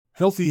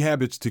Healthy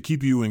habits to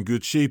keep you in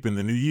good shape in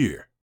the new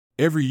year.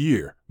 Every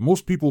year,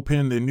 most people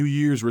pen their New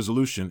Year's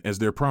resolution as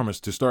their promise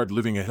to start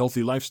living a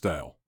healthy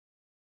lifestyle.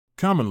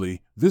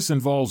 Commonly, this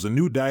involves a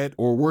new diet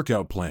or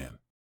workout plan.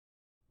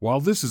 While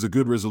this is a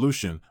good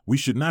resolution, we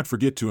should not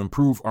forget to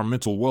improve our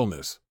mental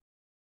wellness.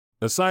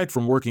 Aside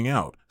from working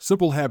out,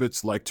 simple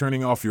habits like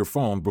turning off your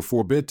phone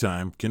before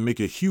bedtime can make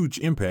a huge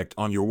impact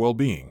on your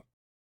well-being.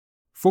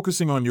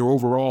 Focusing on your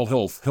overall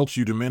health helps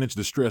you to manage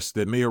the stress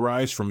that may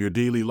arise from your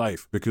daily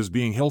life, because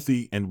being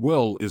healthy and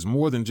well is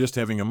more than just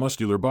having a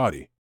muscular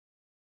body.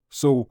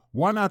 So,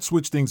 why not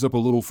switch things up a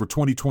little for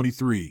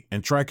 2023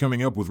 and try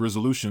coming up with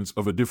resolutions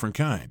of a different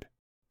kind?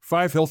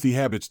 5 healthy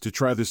habits to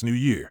try this new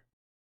year.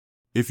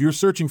 If you're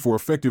searching for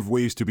effective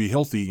ways to be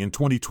healthy in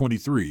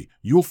 2023,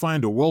 you'll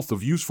find a wealth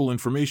of useful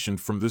information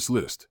from this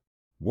list.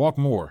 Walk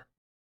more.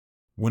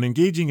 When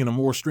engaging in a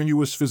more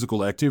strenuous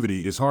physical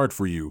activity is hard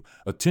for you,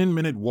 a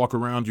 10-minute walk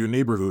around your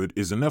neighborhood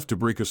is enough to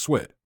break a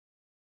sweat.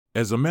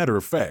 As a matter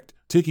of fact,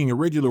 taking a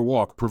regular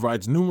walk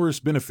provides numerous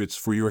benefits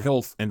for your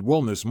health and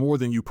wellness more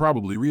than you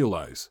probably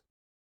realize.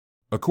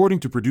 According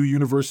to Purdue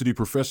University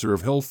Professor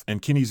of Health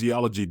and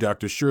Kinesiology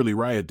Dr. Shirley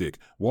Ryadick,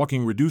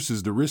 walking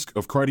reduces the risk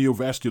of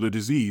cardiovascular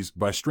disease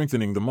by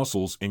strengthening the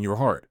muscles in your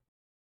heart.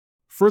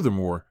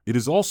 Furthermore, it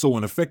is also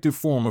an effective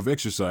form of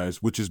exercise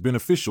which is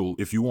beneficial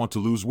if you want to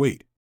lose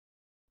weight.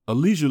 A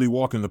leisurely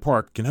walk in the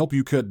park can help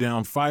you cut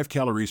down 5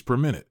 calories per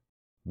minute.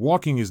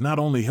 Walking is not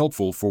only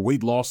helpful for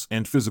weight loss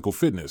and physical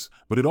fitness,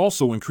 but it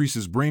also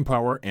increases brain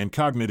power and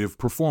cognitive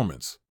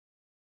performance.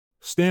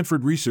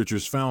 Stanford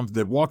researchers found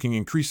that walking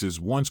increases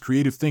one's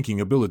creative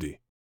thinking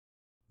ability.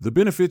 The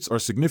benefits are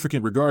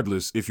significant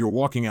regardless if you're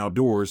walking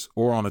outdoors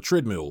or on a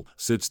treadmill,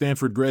 said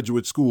Stanford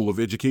Graduate School of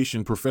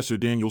Education Professor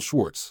Daniel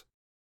Schwartz.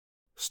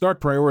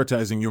 Start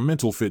prioritizing your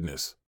mental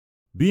fitness.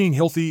 Being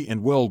healthy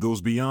and well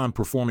goes beyond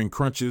performing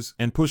crunches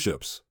and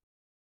push-ups.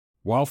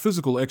 While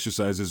physical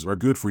exercises are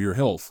good for your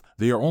health,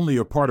 they are only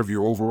a part of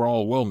your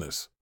overall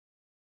wellness.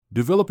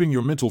 Developing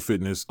your mental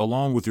fitness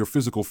along with your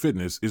physical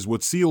fitness is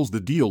what seals the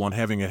deal on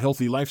having a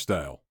healthy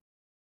lifestyle.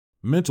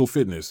 Mental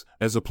fitness,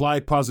 as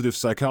applied positive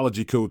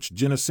psychology coach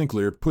Jenna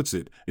Sinclair puts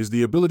it, is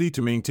the ability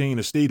to maintain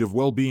a state of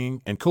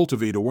well-being and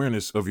cultivate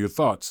awareness of your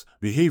thoughts,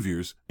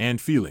 behaviors, and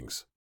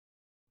feelings.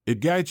 It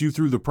guides you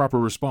through the proper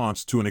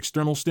response to an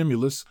external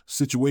stimulus,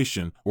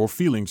 situation, or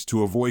feelings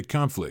to avoid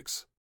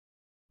conflicts.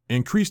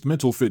 Increased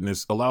mental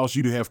fitness allows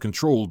you to have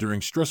control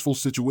during stressful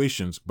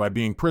situations by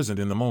being present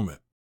in the moment.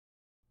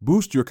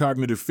 Boost your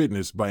cognitive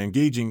fitness by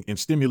engaging in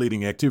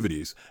stimulating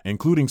activities,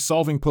 including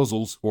solving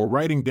puzzles or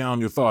writing down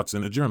your thoughts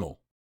in a journal.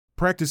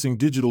 Practicing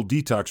digital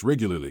detox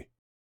regularly.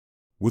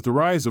 With the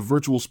rise of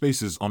virtual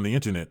spaces on the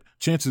internet,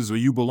 chances are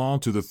you belong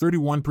to the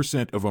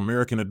 31% of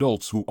American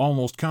adults who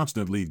almost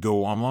constantly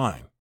go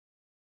online.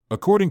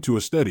 According to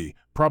a study,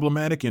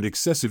 problematic and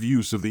excessive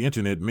use of the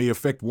internet may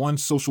affect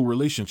one's social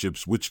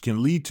relationships, which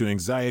can lead to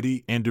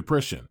anxiety and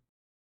depression.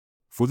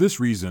 For this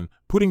reason,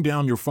 putting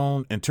down your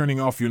phone and turning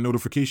off your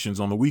notifications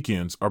on the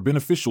weekends are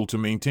beneficial to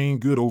maintain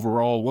good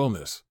overall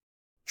wellness.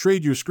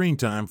 Trade your screen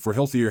time for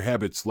healthier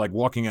habits like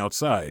walking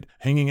outside,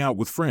 hanging out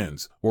with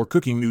friends, or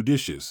cooking new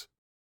dishes.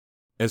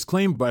 As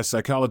claimed by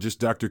psychologist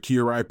Dr.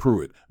 Kirai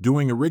Pruitt,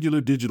 doing a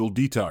regular digital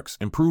detox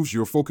improves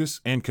your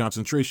focus and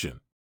concentration.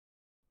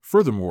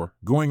 Furthermore,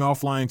 going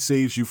offline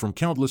saves you from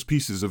countless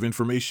pieces of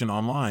information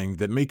online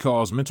that may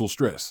cause mental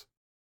stress.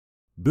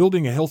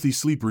 Building a healthy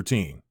sleep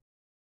routine.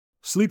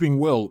 Sleeping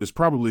well is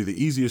probably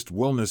the easiest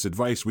wellness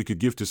advice we could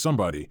give to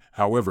somebody,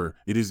 however,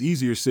 it is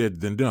easier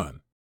said than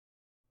done.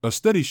 A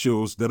study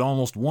shows that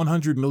almost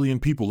 100 million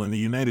people in the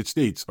United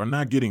States are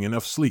not getting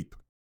enough sleep.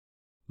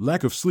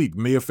 Lack of sleep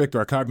may affect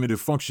our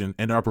cognitive function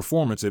and our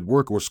performance at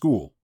work or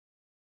school.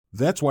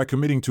 That's why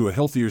committing to a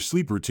healthier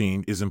sleep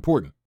routine is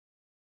important.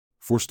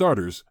 For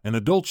starters, an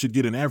adult should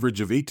get an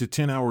average of 8 to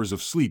 10 hours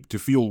of sleep to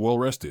feel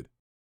well-rested.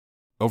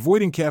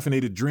 Avoiding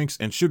caffeinated drinks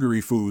and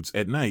sugary foods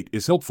at night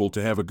is helpful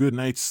to have a good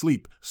night's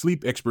sleep,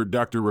 sleep expert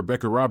Dr.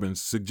 Rebecca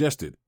Robbins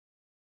suggested.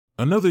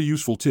 Another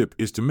useful tip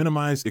is to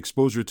minimize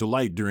exposure to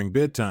light during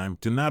bedtime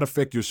to not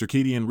affect your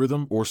circadian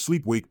rhythm or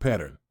sleep-wake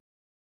pattern.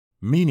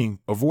 Meaning,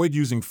 avoid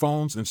using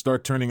phones and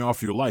start turning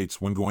off your lights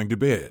when going to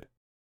bed.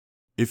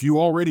 If you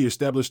already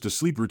established a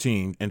sleep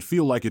routine and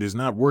feel like it is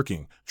not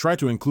working, try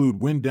to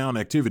include wind-down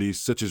activities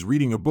such as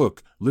reading a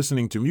book,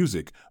 listening to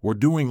music, or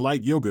doing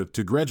light yoga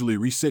to gradually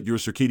reset your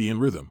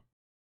circadian rhythm.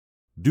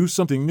 Do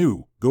something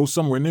new, go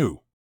somewhere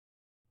new.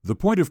 The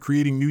point of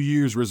creating New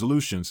Year's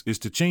resolutions is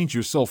to change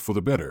yourself for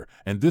the better,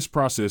 and this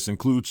process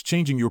includes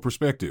changing your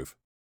perspective.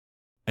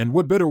 And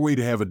what better way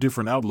to have a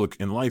different outlook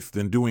in life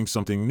than doing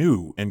something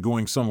new and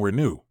going somewhere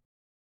new?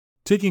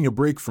 Taking a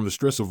break from the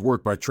stress of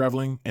work by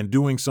traveling and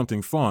doing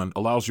something fun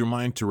allows your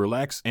mind to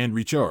relax and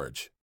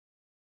recharge.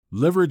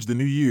 Leverage the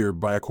new year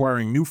by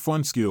acquiring new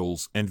fun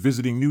skills and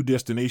visiting new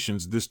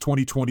destinations this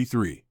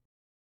 2023.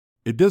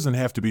 It doesn't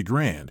have to be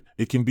grand,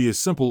 it can be as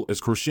simple as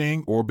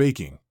crocheting or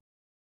baking.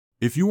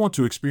 If you want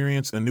to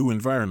experience a new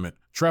environment,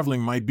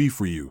 traveling might be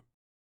for you.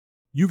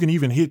 You can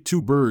even hit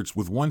two birds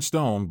with one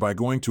stone by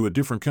going to a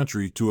different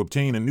country to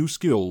obtain a new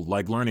skill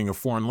like learning a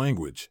foreign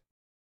language.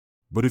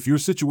 But if your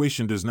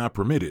situation does not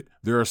permit it,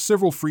 there are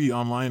several free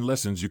online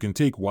lessons you can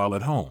take while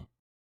at home.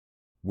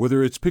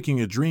 Whether it's picking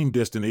a dream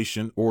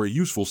destination or a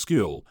useful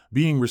skill,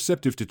 being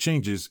receptive to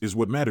changes is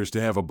what matters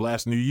to have a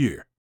blast new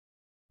year.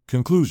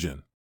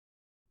 Conclusion.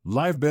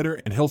 Live better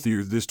and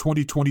healthier this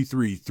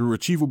 2023 through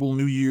achievable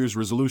New Year's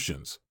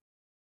resolutions.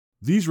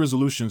 These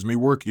resolutions may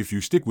work if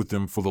you stick with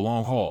them for the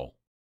long haul.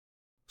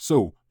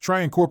 So,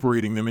 try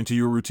incorporating them into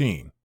your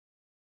routine.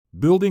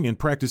 Building and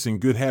practicing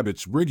good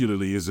habits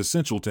regularly is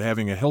essential to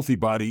having a healthy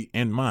body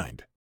and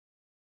mind.